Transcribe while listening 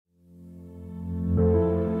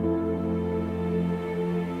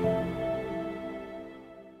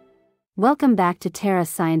Welcome back to Terra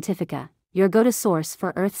Scientifica, your go-to source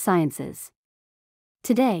for Earth sciences.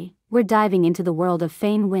 Today, we're diving into the world of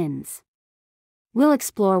Foehn winds. We'll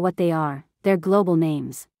explore what they are, their global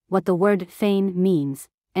names, what the word Foehn means,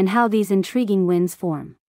 and how these intriguing winds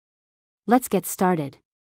form. Let's get started.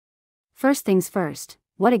 First things first,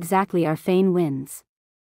 what exactly are Foehn winds?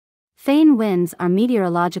 Foehn winds are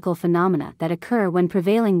meteorological phenomena that occur when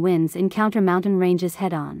prevailing winds encounter mountain ranges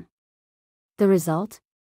head-on. The result?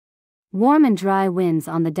 Warm and dry winds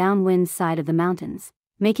on the downwind side of the mountains,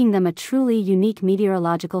 making them a truly unique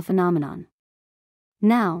meteorological phenomenon.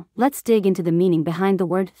 Now, let's dig into the meaning behind the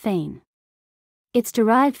word Foehn. It's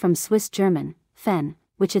derived from Swiss German, Foehn,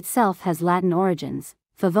 which itself has Latin origins,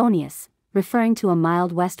 favonius, referring to a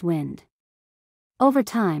mild west wind. Over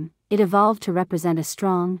time, it evolved to represent a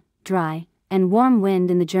strong, dry, and warm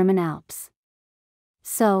wind in the German Alps.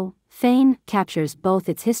 So, Foehn captures both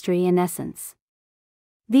its history and essence.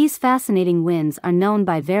 These fascinating winds are known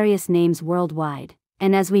by various names worldwide,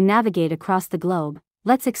 and as we navigate across the globe,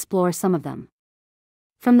 let's explore some of them.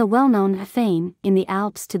 From the well-known Foehn in the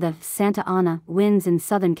Alps to the Santa Ana winds in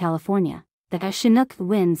Southern California, the Chinook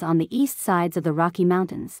winds on the east sides of the Rocky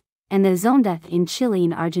Mountains, and the Zonda in Chile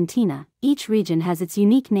and Argentina, each region has its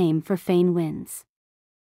unique name for Foehn winds.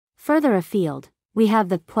 Further afield, we have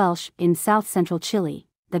the Puelche in south-central Chile,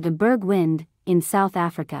 the Berg wind in South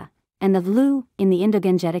Africa, and the Lu in the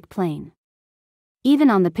Indo-Gangetic Plain. Even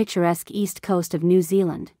on the picturesque east coast of New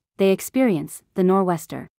Zealand, they experience the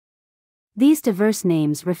Norwester. These diverse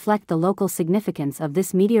names reflect the local significance of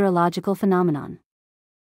this meteorological phenomenon.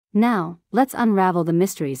 Now, let's unravel the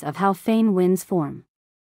mysteries of how Foehn winds form.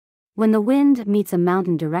 When the wind meets a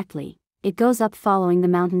mountain directly, it goes up following the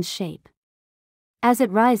mountain's shape. As it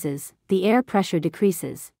rises, the air pressure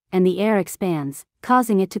decreases, and the air expands,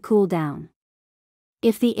 causing it to cool down.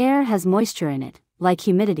 If the air has moisture in it, like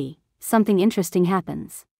humidity, something interesting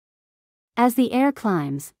happens. As the air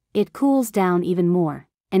climbs, it cools down even more,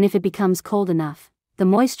 and if it becomes cold enough, the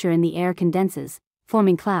moisture in the air condenses,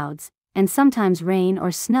 forming clouds, and sometimes rain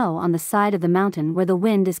or snow on the side of the mountain where the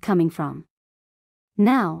wind is coming from.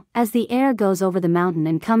 Now, as the air goes over the mountain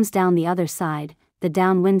and comes down the other side, the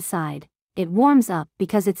downwind side, it warms up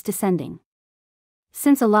because it's descending.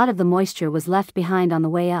 Since a lot of the moisture was left behind on the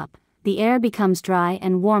way up, the air becomes dry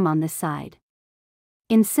and warm on this side.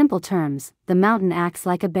 In simple terms, the mountain acts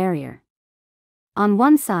like a barrier. On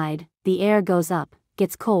one side, the air goes up,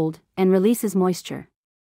 gets cold, and releases moisture.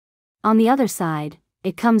 On the other side,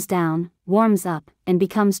 it comes down, warms up, and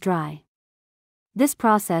becomes dry. This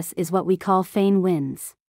process is what we call Foehn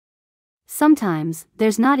winds. Sometimes,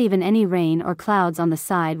 there's not even any rain or clouds on the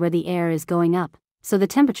side where the air is going up, so the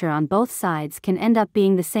temperature on both sides can end up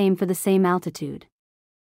being the same for the same altitude.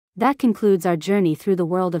 That concludes our journey through the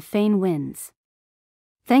world of Foehn winds.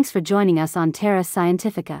 Thanks for joining us on Terra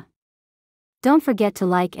Scientifica. Don't forget to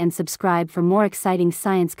like and subscribe for more exciting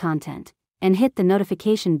science content, and hit the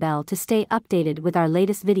notification bell to stay updated with our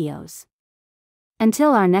latest videos.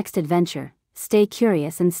 Until our next adventure, stay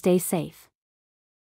curious and stay safe.